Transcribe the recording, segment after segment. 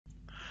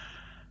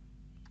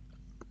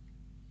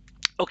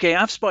Okay,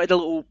 I've spotted a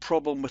little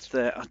problem with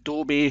the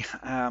Adobe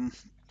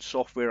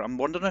software. I'm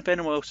wondering if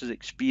anyone else is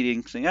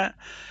experiencing it.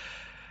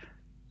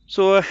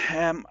 So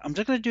I'm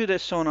just going to do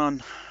this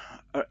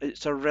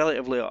it's a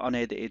relatively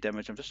unedited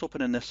image. I'm just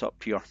opening this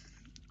up here.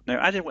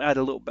 Now I just want to add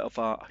a little bit of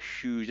a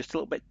hue, just a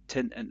little bit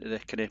tint into the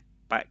kind of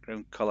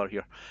background color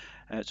here.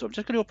 So I'm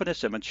just going to open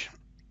this image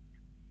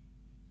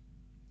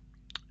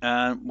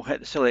and we'll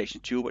hit the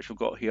selection tool, which we've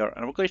got here,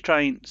 and we're going to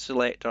try and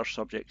select our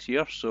subjects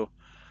here. So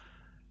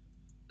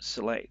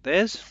select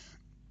this.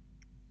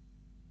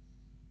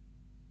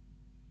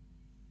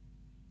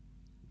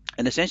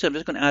 And essentially I'm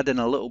just going to add in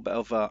a little bit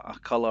of a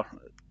colour.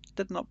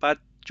 Did not bad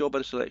job of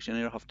the selection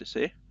here, I have to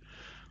say.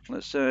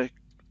 Let's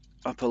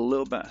up a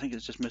little bit. I think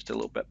it's just missed a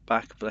little bit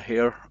back of the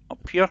hair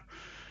up here.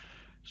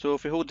 So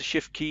if we hold the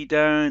shift key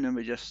down and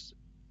we just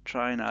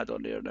try and add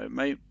on there now, it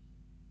might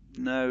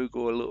now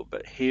go a little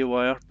bit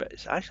haywire, but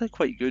it's actually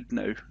quite good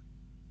now.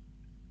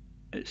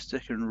 It's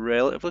sticking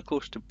relatively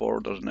close to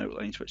borders and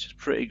outlines, which is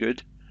pretty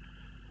good.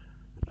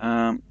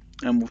 And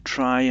we'll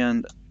try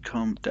and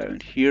come down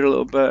here a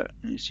little bit,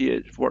 and you see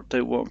it's worked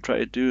out what I'm trying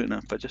to do. And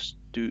if I just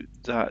do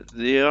that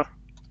there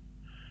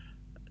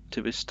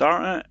to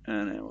restart it,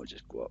 and then we'll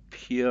just go up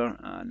here,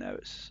 and now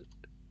it's,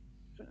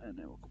 and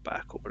then we'll go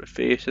back over the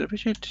face, and we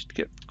should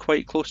get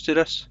quite close to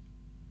this.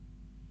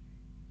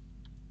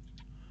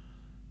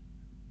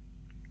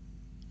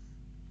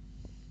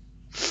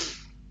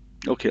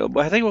 Okay,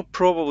 but I think we'll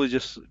probably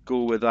just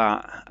go with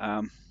that,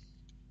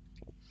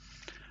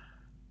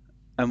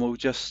 and we'll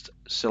just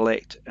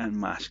select and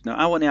mask. Now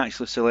I want to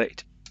actually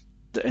select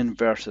the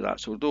inverse of that,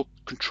 so we'll do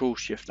Control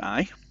Shift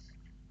I.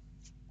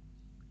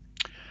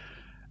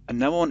 And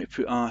now I want to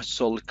put a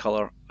solid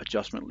color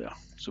adjustment layer.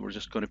 So we're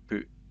just going to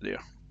put there,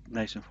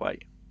 nice and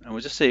white. And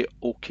we'll just say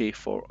OK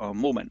for a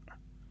moment.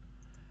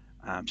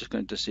 I'm just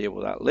going to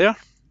disable that layer.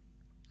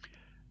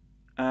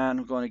 And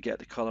we're going to get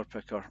the color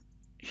picker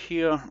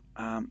here.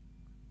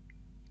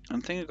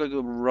 I'm thinking I'm going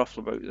to go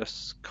roughly about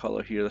this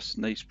color here, this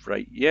nice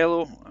bright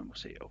yellow. And we'll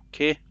say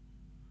OK.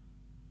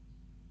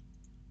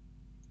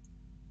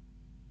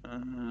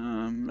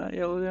 That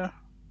yellow there.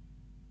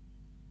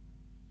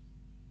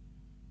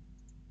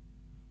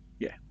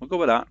 Yeah, we'll go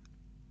with that.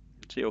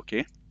 Say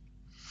OK.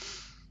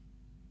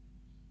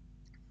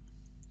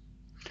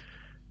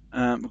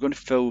 We're going to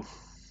fill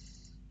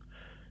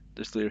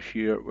this layer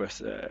here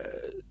with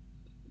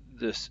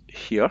this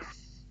here,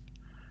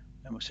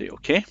 and we'll say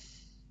OK.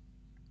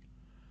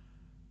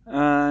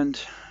 And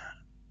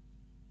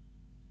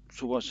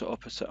so what's the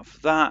opposite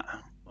of that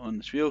on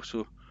this wheel?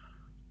 So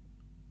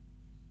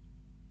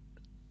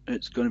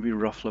it's going to be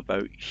roughly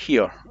about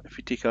here. If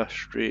we take a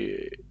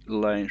straight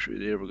line through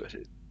there, we're going to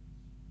say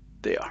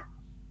there.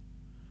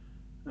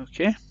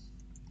 Okay.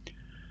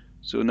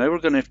 So now we're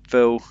going to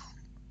fill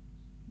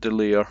the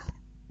layer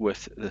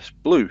with this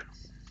blue.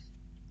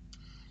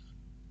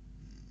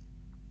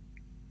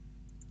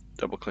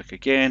 Double click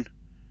again,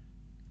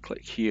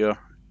 click here,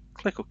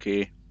 click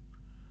OK.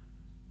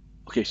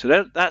 Okay,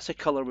 so that's the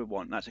color we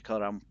want. That's the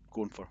color I'm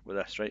going for with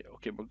this, right?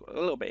 Okay, we've got a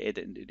little bit of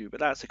editing to do, but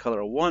that's the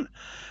color I want.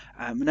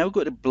 Now we've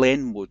got the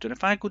blend mode, and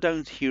if I go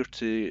down here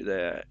to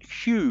the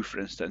hue, for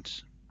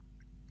instance,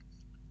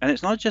 and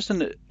it's not just in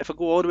the, if I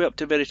go all the way up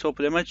to the very top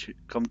of the image,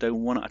 come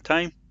down one at a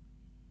time.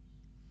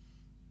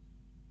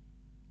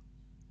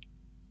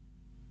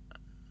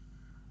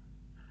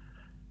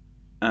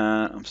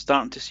 I'm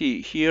starting to see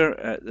it here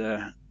at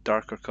the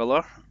darker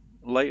color.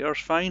 Lighter is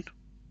fine.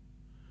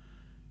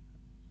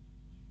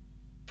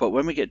 But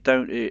when we get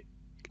down to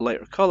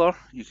lighter color,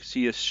 you can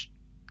see this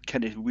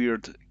kind of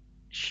weird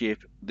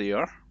shape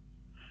there.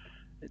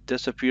 It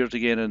disappears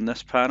again in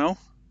this panel.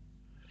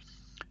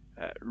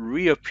 It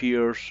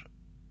reappears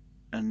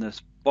in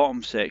this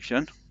bottom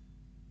section.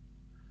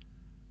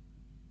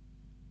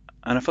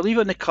 And if I leave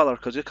it in the color,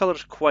 because the color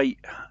is quite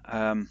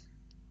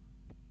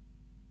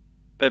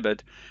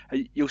vivid,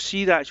 you'll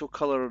see the actual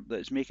color that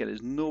it's making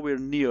is nowhere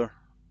near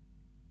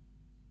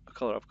the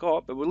color I've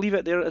got, but we'll leave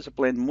it there as a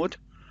blend mode.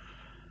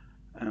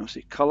 And I'll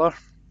say color.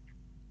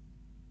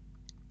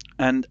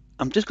 And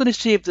I'm just going to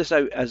save this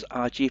out as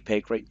a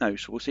JPEG right now.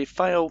 So we'll say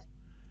File,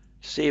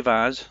 Save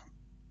As.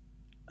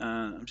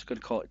 I'm just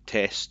going to call it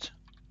Test.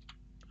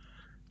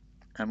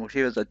 And we'll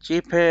save it as a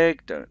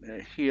JPEG down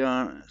here.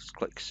 Let's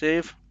click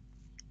Save.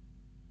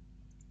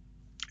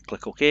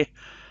 Click OK.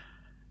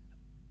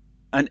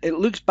 And it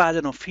looks bad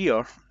enough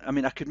here. I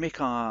mean, I could make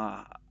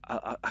I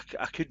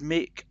could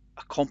make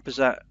a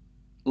composite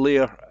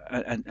layer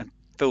and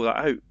fill that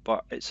out,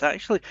 but it's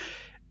actually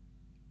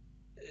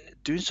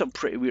doing something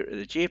pretty weird to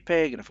the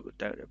JPEG. And if I go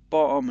down to the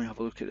bottom and have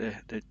a look at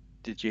the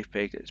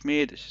JPEG that it's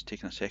made, it's just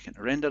taking a second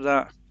to render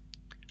that.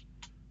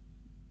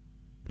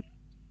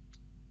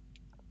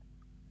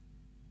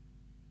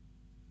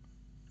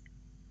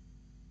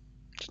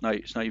 It's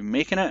not even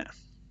making it.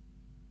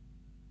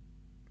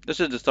 This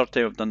is the third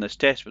time I've done this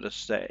test with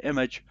this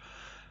image.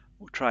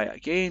 We'll try it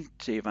again,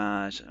 save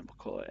as, and we'll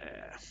call it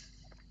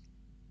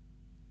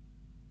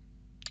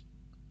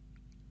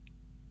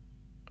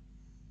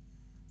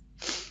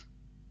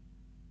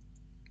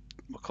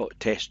we'll call it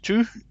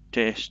test2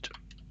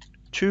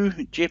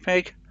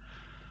 JPEG.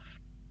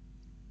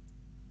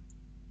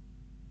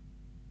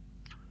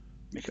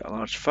 Make it a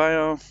large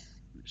file.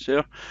 It's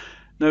there.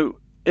 Now,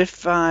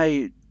 if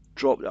I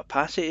drop the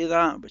opacity of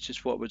that, which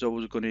is what I was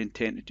always going to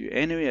intend to do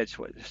anyway, I just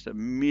want just a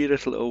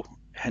merest little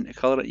hint of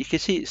colour. You can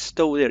see it's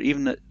still there,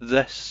 even at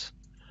this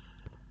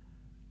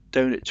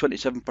down at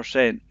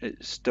 27%,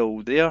 it's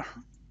still there.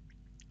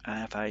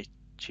 And if I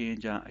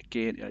change that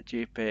again to a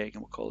JPEG,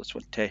 and we'll call this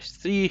one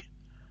test3.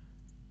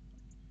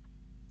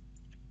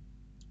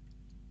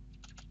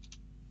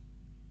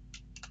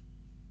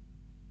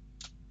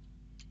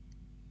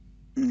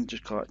 And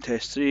just call it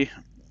test3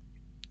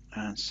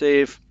 and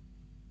save.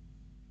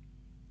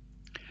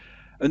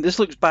 And this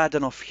looks bad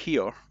enough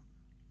here.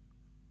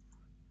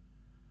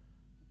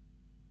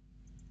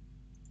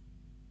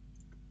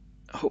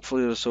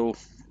 Hopefully this will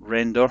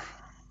render.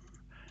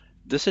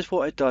 This is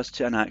what it does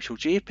to an actual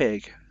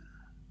JPEG.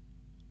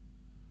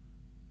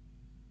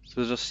 So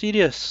there's a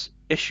serious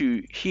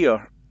issue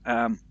here.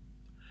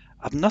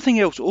 I've nothing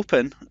else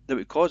open that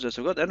would cause this.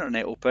 I've got the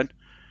internet open,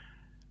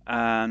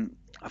 and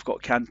I've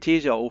got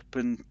Camtasia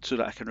open so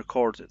that I can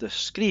record this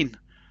screen.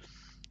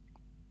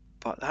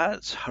 But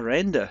that's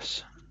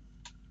horrendous.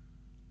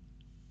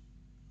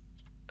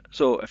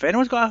 So if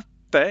anyone's got a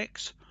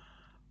fix,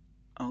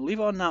 I'll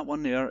leave on that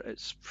one there.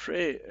 It's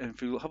pretty,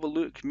 if you have a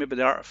look, maybe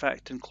the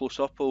artifact and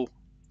close up will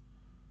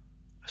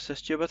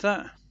assist you with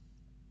that.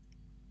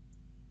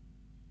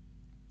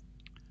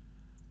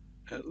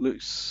 It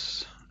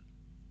looks,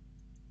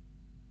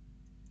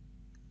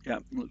 yeah,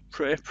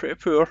 pretty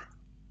poor.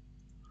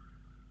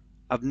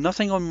 I've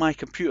nothing on my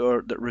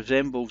computer that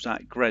resembles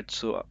that grid,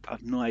 so I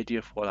have no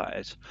idea what that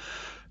is.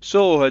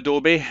 So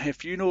Adobe,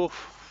 if you know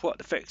what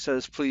the fix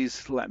is,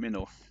 please let me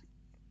know.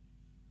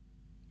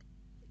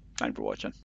 Thanks for watching.